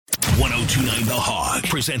1029 The Hog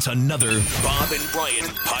presents another Bob and Brian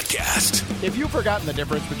podcast. If you've forgotten the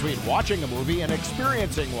difference between watching a movie and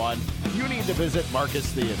experiencing one, you need to visit Marcus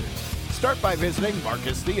Theaters. Start by visiting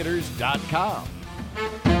marcustheaters.com.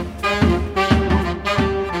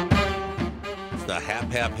 It's the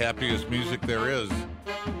happiest music there is.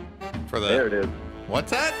 There it is.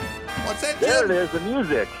 What's that? What's that, Jim? There it is, the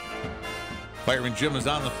music. Fireman Jim is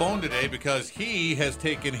on the phone today because he has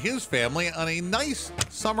taken his family on a nice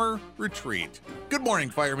summer retreat. Good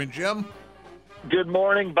morning, Fireman Jim. Good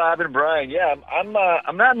morning, Bob and Brian. Yeah, I'm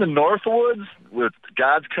not in the Northwoods with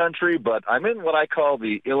God's country, but I'm in what I call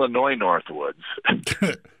the Illinois Northwoods.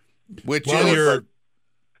 Which Well, is you're...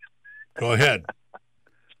 Go ahead.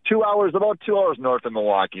 About 2 hours north of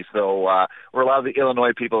Milwaukee. So where a lot of the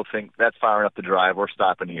Illinois people think that's far enough to drive, we're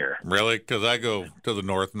stopping here. really, because I go to the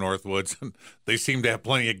Northwoods, and they seem to have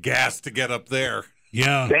plenty of gas to get up there.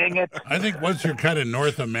 Yeah. Dang it. I think once you're kind of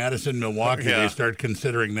north of Madison, Milwaukee, Yeah. they start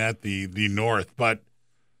considering that the north. But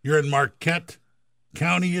you're in Marquette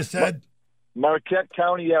County, you said? Marquette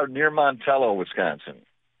County, yeah, near Montello, Wisconsin.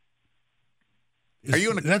 Are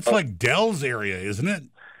you in a- That's like Dell's area, isn't it?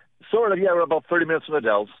 Sort of, yeah, we're about 30 minutes from the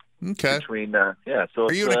Dells. Okay. Between, yeah. So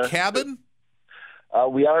Are you in it's, a cabin?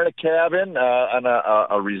 We are in a cabin on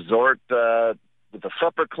a resort with a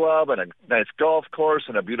supper club and a nice golf course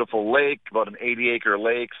and a beautiful lake, about an 80-acre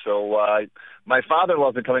lake. So my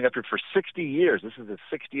father-in-law's been coming up here for 60 years. This is his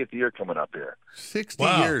 60th year coming up here. 60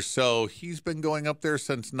 Wow. years. So he's been going up there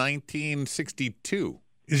since 1962.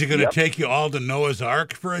 Is he going to Yep. take you all to Noah's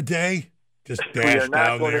Ark for a day? Just We dash are not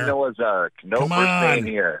down going there. to Noah's Ark. No, Come we're staying on.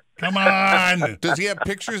 here. Come on. Does he have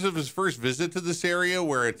pictures of his first visit to this area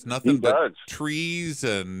where it's nothing He but does. trees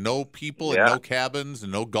and no people Yeah. and no cabins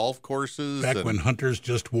and no golf courses? Back and, when hunters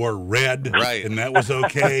just wore red, Right. and that was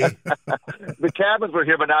okay. The cabins were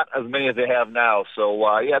here, but not as many as they have now. So,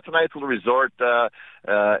 yeah, it's a nice little resort,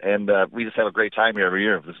 and we just have a great time here every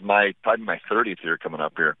year. This is probably my 30th year coming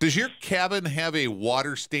up here. Does your cabin have a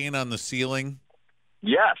water stain on the ceiling?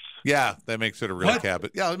 Yes. Yeah, that makes it a real What? cabin.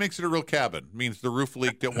 Yeah, it makes it a real cabin. Means the roof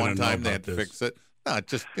leaked at I one don't know time. They about had to this. fix it. No, it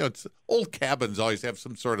just it's old cabins always have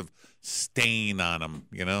some sort of stain on them.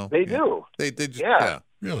 They do. They just Yeah.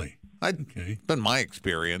 Really? It's Okay. been my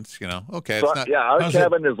experience. Okay, So, it's not. yeah, our How's it-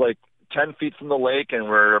 cabin is like 10 feet from the lake, and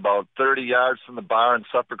we're about 30 yards from the bar and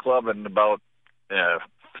supper club and about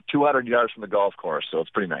 200 yards from the golf course. So it's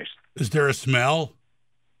pretty nice. Is there a smell?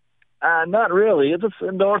 Not really. It's a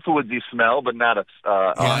Northwoodsy smell, but not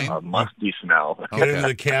Fine. a musty smell. Get into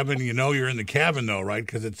the cabin. You know you're in the cabin, though, right?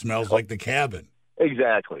 Because it smells like the cabin.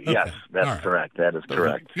 Exactly. Okay. Yes, that's All right. correct. That is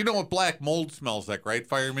correct. You know what black mold smells like, right,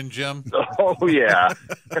 Fireman Jim? Oh, yeah.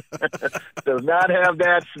 Does not have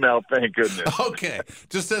that smell, thank goodness. Okay,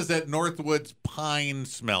 just has that Northwoods pine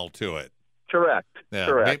smell to it. Correct. Yeah,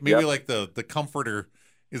 Correct. maybe Yep. like the comforter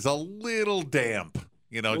is a little damp.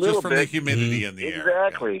 Little just from the bit. humidity in the air.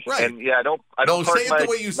 Exactly. Yeah. Right. And yeah, I don't No, park say it my- the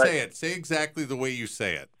way you my- say it. Say exactly the way you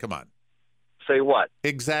say it. Come on. Say what?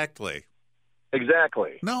 Exactly.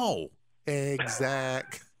 Exactly. No.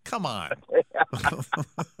 Exact. Come on.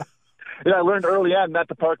 Yeah, I learned early on not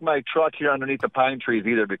to park my truck here underneath the pine trees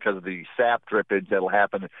either because of the sap drippage that'll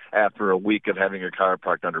happen after a week of having your car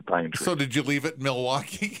parked under pine trees. So did you leave it in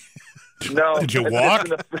Milwaukee? No. Did you walk?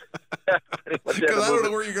 Because I don't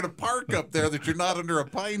know where you're going to park up there that you're not under a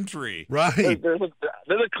pine tree. Right. There's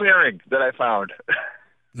a clearing that I found.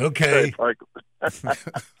 Okay.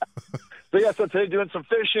 So yeah, so today doing some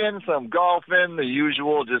fishing, some golfing, the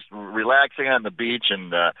usual, just relaxing on the beach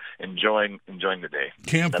and enjoying the day.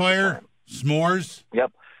 Campfire? S'mores?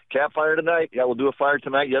 Yep, campfire tonight. Yeah, we'll do a fire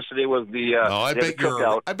tonight. Yesterday was the I the bet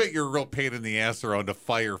cookout. I bet you're a real pain in the ass around a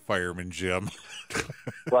fireman, Jim.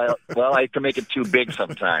 Well, I have to make it too big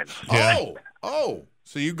sometimes. Yeah. Oh.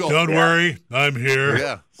 So you go. Don't worry. I'm here.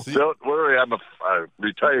 Yeah. So, Don't worry, I'm a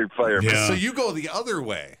retired fireman. Yeah. so you go the other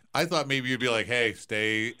way. I thought maybe you'd be like, hey,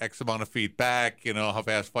 stay X amount of feet back. You know how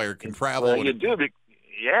fast fire can travel. Well, you do,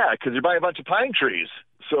 yeah, because you're by a bunch of pine trees.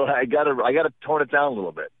 So I gotta tone it down a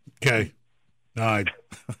little bit. Okay. All right.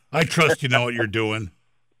 I trust you know what you're doing.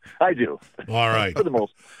 I do, All right. for the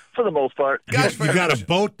most part. You got a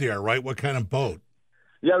boat there, right? What kind of boat?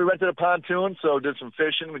 Yeah, we rented a pontoon, so did some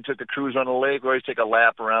fishing. We took a cruise on the lake. We always take a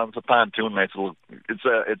lap around. It's a pontoon, nice little.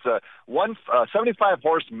 It's a 75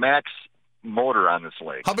 horse max motor on this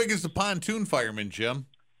lake. How big is the pontoon, fireman, Jim?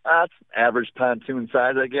 It's average pontoon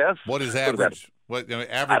size, I guess. What is that? average?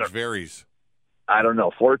 Average varies. I don't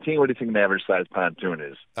know. 14. What do you think an average size pontoon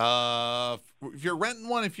is? If you're renting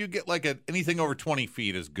one, if you get like anything over 20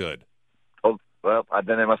 feet is good. Well,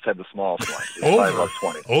 then I must have the smallest one. It's probably about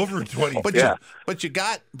 20. Over 20. But Yeah.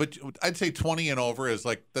 but I'd say 20 and over is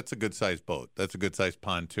like, that's a good sized boat. That's a good sized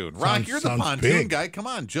pontoon. Rock, you're the sounds pontoon big. guy. Come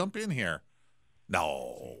on, jump in here.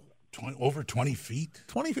 No. Over 20 feet?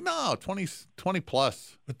 20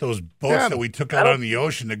 plus. But those boats that we took out on the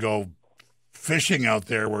ocean to go fishing out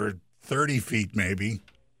there were 30 feet maybe.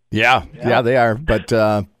 Yeah, they are. But,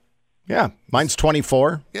 mine's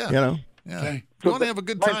 24. Yeah. You know. Yeah. Okay. If you want to have a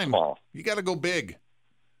good Mine's time, small. you got to go big.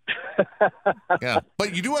 Yeah.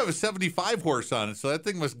 But you do have a 75 horse on it, so that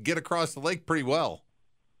thing must get across the lake pretty well.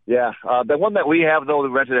 Yeah, the one that we have, though, the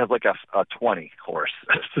rented has like a 20 horse,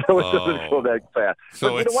 so it doesn't go that fast. So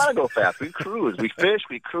But we don't want to go fast. We cruise. We fish.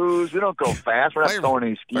 We cruise. We don't go fast. We're not throwing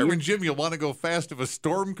any skis. Fireman Jim, you'll want to go fast if a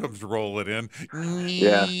storm comes rolling in.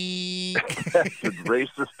 Yeah. Race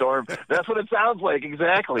the storm. That's what it sounds like.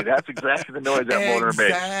 Exactly. That's exactly the noise that motor makes.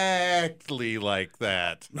 Exactly like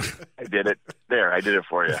that. I did it. There, I did it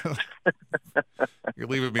for you. You're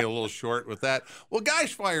leaving me a little short with that. Well,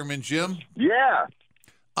 gosh, Fireman Jim, Yeah.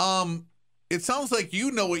 it sounds like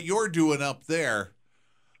you know what you're doing up there.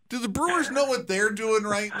 Do the Brewers know what they're doing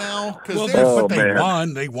right now? Because Well, they're, but they man.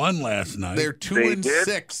 won. They won last night. they're 2 They and did?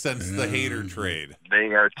 6 since the Hader trade. They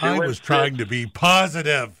are 2 I and was 6. trying to be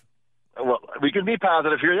positive. Well, we can be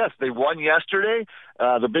positive here. Yes, they won yesterday.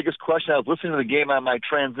 The biggest question, I was listening to the game on my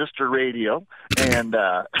transistor radio, and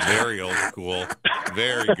Very old school.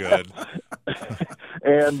 Very good.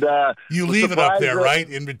 and You was leave it up surprised there, that- right?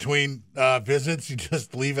 In between visits, you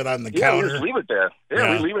just leave it on the Yeah, we counter. just leave it there. Yeah,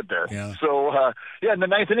 Yeah. we leave it there. Yeah. So, in the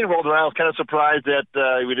ninth inning rolled around. I was kind of surprised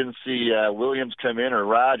that we didn't see Williams come in or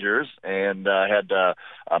Rogers, and had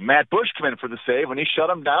Matt Bush come in for the save. When he shut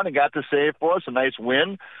him down and got the save for us, a nice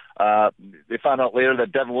win. They found out later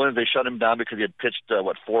that Devin Williams, they shut him down because he had pitched,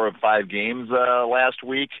 4 of 5 games last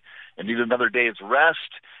week and needed another day's rest.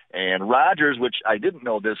 And Rogers, which I didn't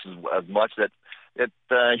know this as much, that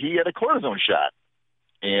he had a cortisone shot.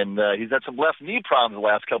 And he's had some left knee problems the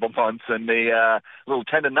last couple of months, and they little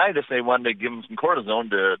tendonitis. They wanted to give him some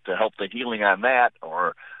cortisone to help the healing on that,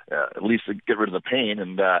 or at least to get rid of the pain.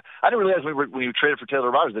 And I didn't realize when we traded for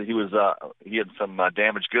Taylor Rogers that he had some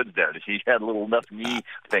damaged goods there. He had a little left knee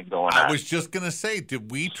thing going on. I was just going to say,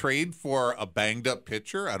 did we trade for a banged up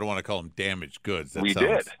pitcher? I don't want to call him damaged goods. That We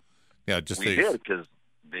sounds, did. Yeah, just We did, because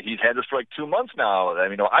he's had this for like 2 months now. I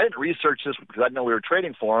mean, I didn't research this because I didn't know we were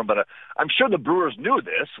trading for him, but I'm sure the Brewers knew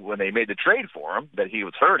this when they made the trade for him, that he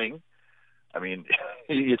was hurting. I mean,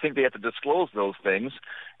 you think they have to disclose those things,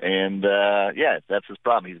 and that's his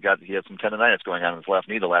problem. He had some tendonitis going on in his left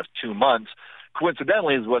knee the last 2 months.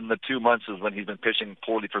 Coincidentally, is when the 2 months is when he's been pitching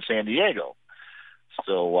poorly for San Diego.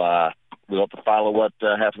 So we'll have to follow what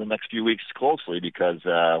happens in the next few weeks closely, because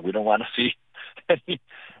we don't want to see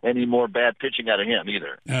any more bad pitching out of him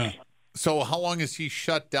either. Yeah. So how long is he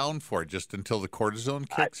shut down for? Just until the cortisone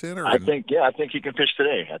kicks in? Or I think he can pitch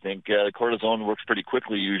today. I think cortisone works pretty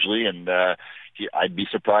quickly usually, and I'd be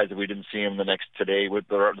surprised if we didn't see him today.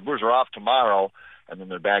 The Brewers are off tomorrow, and then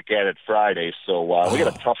they're back at it Friday. So we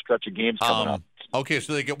got a tough stretch of games coming up. Okay,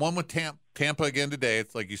 so they get one with Tampa again today.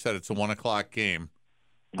 It's like you said, it's a 1:00 game.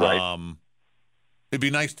 Right. It'd be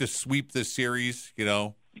nice to sweep this series,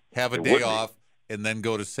 have a It day would be. off, and then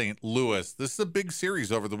go to St. Louis. This is a big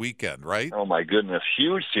series over the weekend, right? Oh my goodness,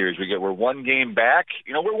 huge series. We're 1 game back.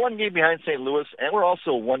 We're 1 game behind St. Louis, and we're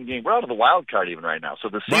also 1 game. We're out of the wild card even right now. So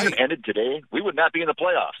if the season Right. ended today, we would not be in the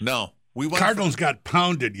playoffs. No. We went Cardinals got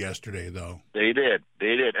pounded yesterday, though. They did.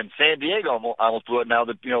 And San Diego almost blew it. Now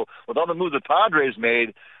that with all the moves the Padres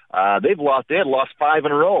made, they had lost 5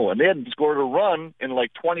 in a row, and they hadn't scored a run in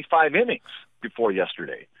like 25 innings before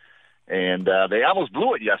yesterday. And they almost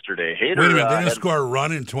blew it yesterday. Hader, Wait a minute, they didn't had- score a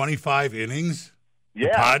run in 25 innings?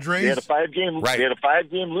 Yeah, Padres? They had a 5-game Right. They had a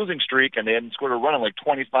 5-game losing streak, and they hadn't scored a run in like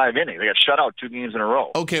 25 innings. They got shut out 2 games in a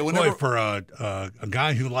row. Okay, whenever Boy, for a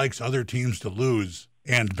guy who likes other teams to lose,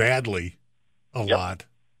 and badly, a Yep. lot,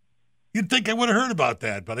 you'd think I would have heard about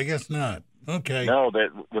that, but I guess not. Okay. No,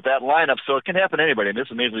 with that lineup, so it can happen to anybody. And this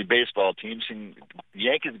is Major League Baseball. Teams,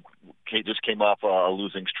 Yankees just came off a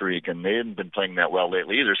losing streak, and they hadn't been playing that well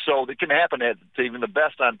lately either. So it can happen to even the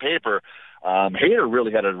best on paper. Hader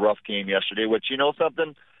really had a rough game yesterday, which, you know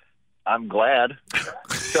something? I'm glad.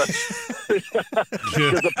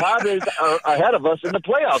 Because the Padres are ahead of us in the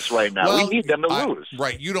playoffs right now. We need them to lose.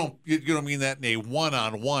 Right. You don't mean that in a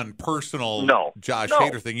one-on-one personal No. Josh No.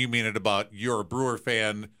 Hader thing. You mean it about you're a Brewer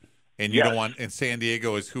fan and you Yes. don't want, and San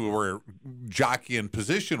Diego is who we're jockeying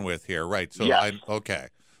position with here, right? So Yes. okay.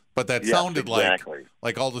 But that Yes, sounded exactly.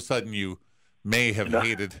 like all of a sudden you may have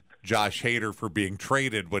hated Josh Hader for being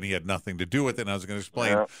traded when he had nothing to do with it. And I was going to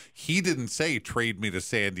explain, he didn't say trade me to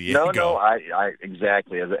San Diego. No, I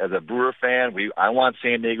exactly. As a Brewer fan, I want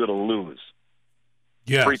San Diego to lose.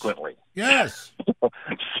 Yes. Frequently. Yes. So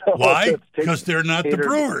Why? Because they're not the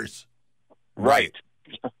Brewers. Right.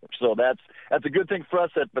 So that's a good thing for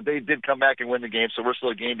us. But they did come back and win the game, so we're still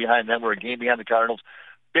a game behind them. We're a game behind the Cardinals.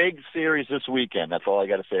 Big series this weekend. That's all I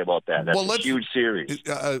got to say about that. That's a huge series.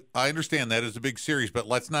 I understand that is a big series, but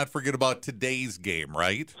let's not forget about today's game,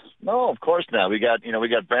 right? No, of course not. We got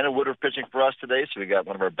Brandon Woodruff pitching for us today, so we got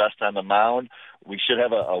one of our best on the mound. We should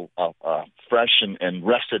have a fresh and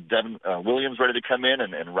rested Devin Williams ready to come in,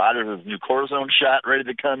 and Rogers' new cortisone shot ready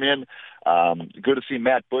to come in. Good to see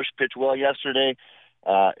Matt Bush pitch well yesterday.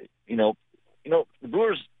 The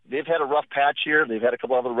Brewers, they've had a rough patch here. They've had a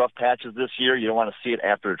couple other rough patches this year. You don't want to see it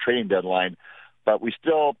after a trading deadline. But we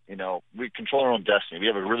still, we control our own destiny. We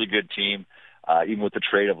have a really good team, even with the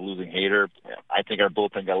trade of losing Hader. I think our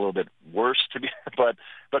bullpen got a little bit worse, but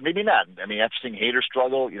maybe not. I mean, after seeing Hader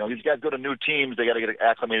struggle, these guys go to new teams. They got to get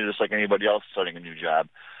acclimated just like anybody else starting a new job.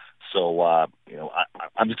 So,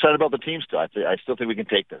 I'm excited about the team still. I still think we can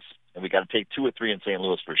take this. And we got to take 2 or 3 in St.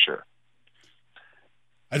 Louis for sure.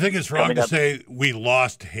 I think it's wrong to say we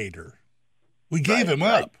lost Hader. We gave him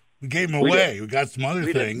up. We gave him away. We got some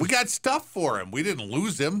other things. We got stuff for him. We didn't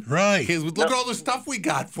lose him. Right. Look at all the stuff we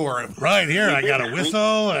got for him. Right here, I got a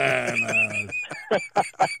whistle and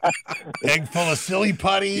egg full of silly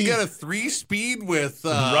putty. You got a 3-speed with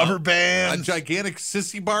rubber bands, a gigantic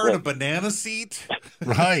sissy bar, and a banana seat.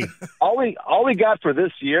 Right. All we got for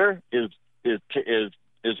this year is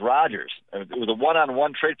Rogers. It was a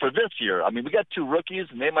one-on-one trade for this year. I mean, we got 2 rookies,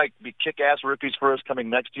 and they might be kick-ass rookies for us coming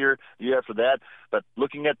next year, the year after that. But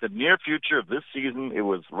looking at the near future of this season, it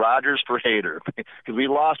was Rogers for Hader. Because we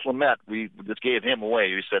lost Lamet. We just gave him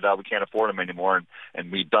away. We said, we can't afford him anymore,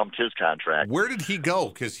 and we dumped his contract. Where did he go?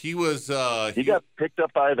 Because he was... he got picked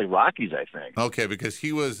up by the Rockies, I think. Okay, because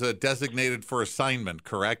he was designated for assignment,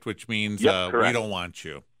 correct? Which means correct. We don't want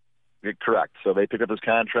you. Correct. So they picked up his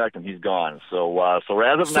contract, and he's gone. So as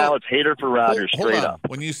of now, it's Hader for Rogers, hold straight on. up.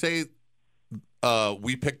 When you say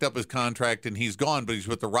we picked up his contract and he's gone, but he's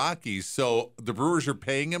with the Rockies, so the Brewers are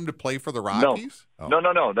paying him to play for the Rockies? No.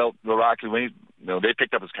 The Rockies. They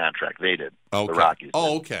picked up his contract. They did. Okay. The Rockies.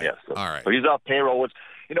 Oh, okay. Yeah, all right. So he's off payroll. What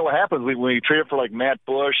happens when we traded for like Matt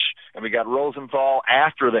Bush and we got Rosenthal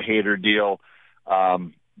after the Hader deal?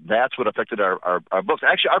 That's what affected our books.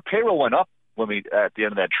 Actually, our payroll went up. At the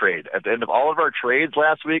end of that trade, at the end of all of our trades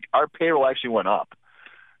last week, our payroll actually went up,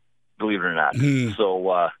 believe it or not.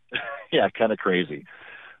 So, kind of crazy.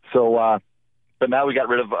 So, but now we got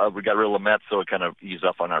rid of Lamet, so it kind of eased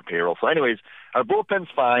up on our payroll. So, anyways, our bullpen's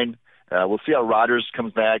fine. We'll see how Rogers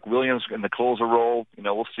comes back. Williams in the closer role,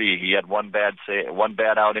 we'll see. He had one bad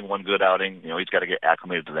outing, one good outing. He's got to get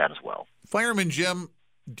acclimated to that as well. Fireman Jim,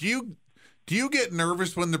 do you get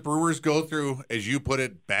nervous when the Brewers go through, as you put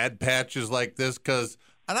it, bad patches like this? Because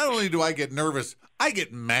not only do I get nervous, I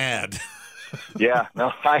get mad. Yeah,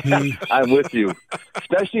 no, I'm with you.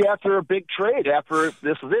 Especially after a big trade. After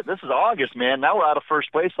this is it. This is August, man. Now we're out of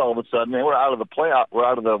first place all of a sudden, and we're out of the playoff. We're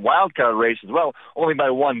out of the wild card race as well, only by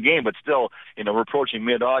 1 game, but still, we're approaching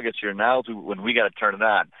mid-August here now when we got to turn it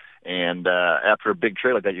on. And after a big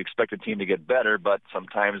trade like that, you expect a team to get better, but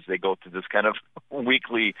sometimes they go through this kind of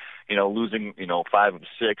weekly, losing, 5 of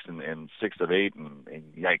 6 and 6 of 8,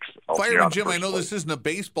 and yikes. Fireman Jim, I know this isn't a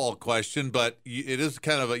baseball question, but it is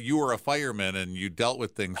kind of you were a fireman and you dealt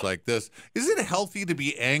with things like this. Is it healthy to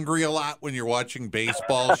be angry a lot when you're watching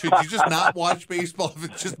baseball? Should you just not watch baseball if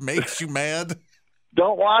it just makes you mad?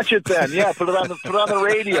 Don't watch it then. Yeah, put it on the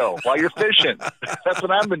radio while you're fishing. That's what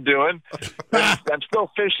I've been doing. I'm still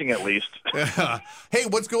fishing at least. Yeah. Hey,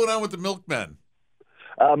 what's going on with the Milkmen?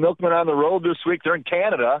 Milkmen on the road this week. They're in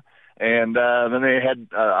Canada, and then they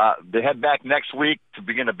head back next week to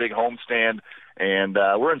begin a big homestand. And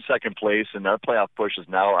we're in second place, and our playoff push is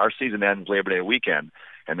now. Our season ends Labor Day weekend,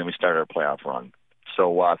 and then we start our playoff run.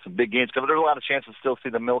 So some big games coming. There's a lot of chances to still see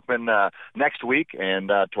the Milkmen next week and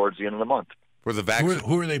towards the end of the month. For the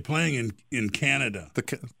who are they playing in Canada?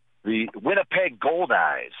 The Winnipeg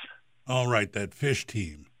Goldeyes. All right, that fish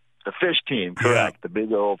team. The fish team, correct. Yeah. The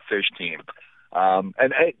big old fish team.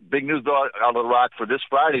 And hey, big news out of the Rock for this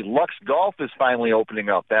Friday. Lux Golf is finally opening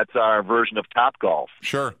up. That's our version of Top Golf.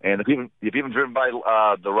 Sure. And if you've even driven by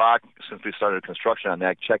the Rock since we started construction on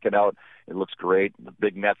that, check it out. It looks great. The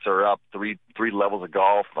big nets are up. Three levels of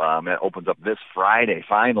golf. It opens up this Friday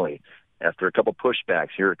finally. after a couple pushbacks,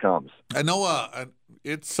 here it comes. I know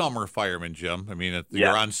it's summer, Fireman Jim. I mean,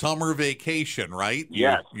 you're on summer vacation, right?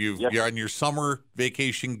 Yes. You're on your summer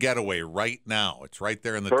vacation getaway right now. It's right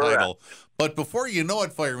there in the Correct. title. But before you know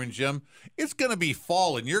it, Fireman Jim, it's going to be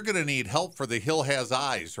fall, and you're going to need help for The Hill Has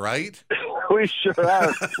Eyes, right? We sure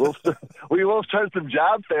are. We will start some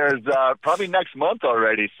job fairs probably next month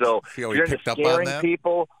already. So See how if we you're into picked up on scaring that?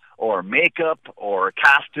 people or makeup or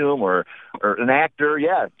costume or an actor,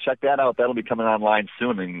 check that out. That'll be coming online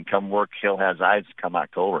soon, and you can come work Hill Has Eyes come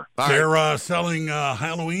October. All right. They're selling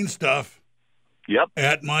Halloween stuff Yep.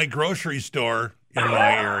 at my grocery store in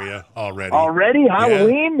my area already. Already?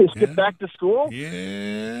 Halloween? They skip back to school?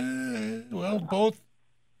 Yeah. Well, both.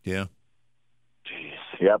 Yeah. Jeez.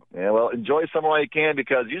 Yep. Yeah, well, enjoy summer while you can,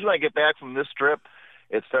 because usually when I get back from this trip,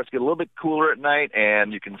 it starts to get a little bit cooler at night,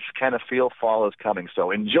 and you can kind of feel fall is coming.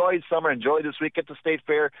 So enjoy summer. Enjoy this week at the State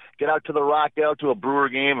Fair. Get out to the Rock, get out to a Brewer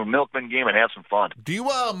game, a Milkman game, and have some fun. Do you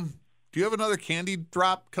have another candy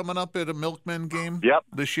drop coming up at a Milkman game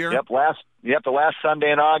this year? Yep. The last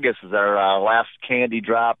Sunday in August is our last candy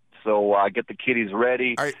drop. So get the kiddies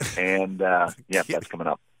ready. All right. And, that's coming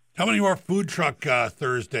up. How many more food truck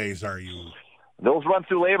Thursdays are you? Those run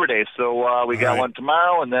through Labor Day. So we got one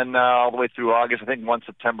tomorrow, and then all the way through August, I think one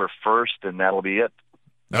September 1st, and that'll be it.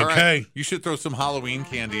 All Okay. right. You should throw some Halloween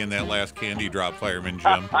candy in that last candy drop, Fireman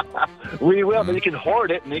Jim. We will, but you can hoard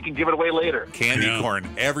it, and you can give it away later. Candy corn.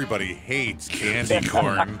 Everybody hates candy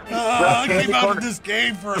corn. I came out of this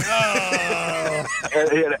game for.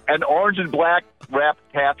 An orange and black wrapped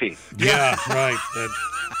taffy. Yeah, right. That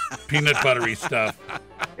peanut buttery stuff.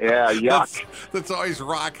 Yeah, yuck. That's always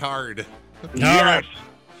rock hard. Yes.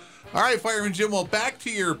 All right, Fireman Jim. Well, back to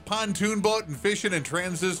your pontoon boat and fishing and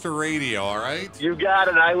transistor radio. All right. You got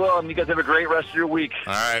it. I will. And you guys have a great rest of your week.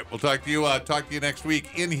 All right. We'll talk to you. Talk to you next week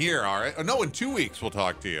in here. All right. Oh, no, in 2 weeks we'll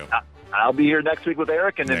talk to you. I'll be here next week with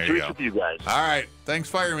Eric, and There then you 2 go. weeks with you guys. All right. Thanks,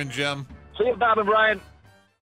 Fireman Jim. See you, Bob and Brian.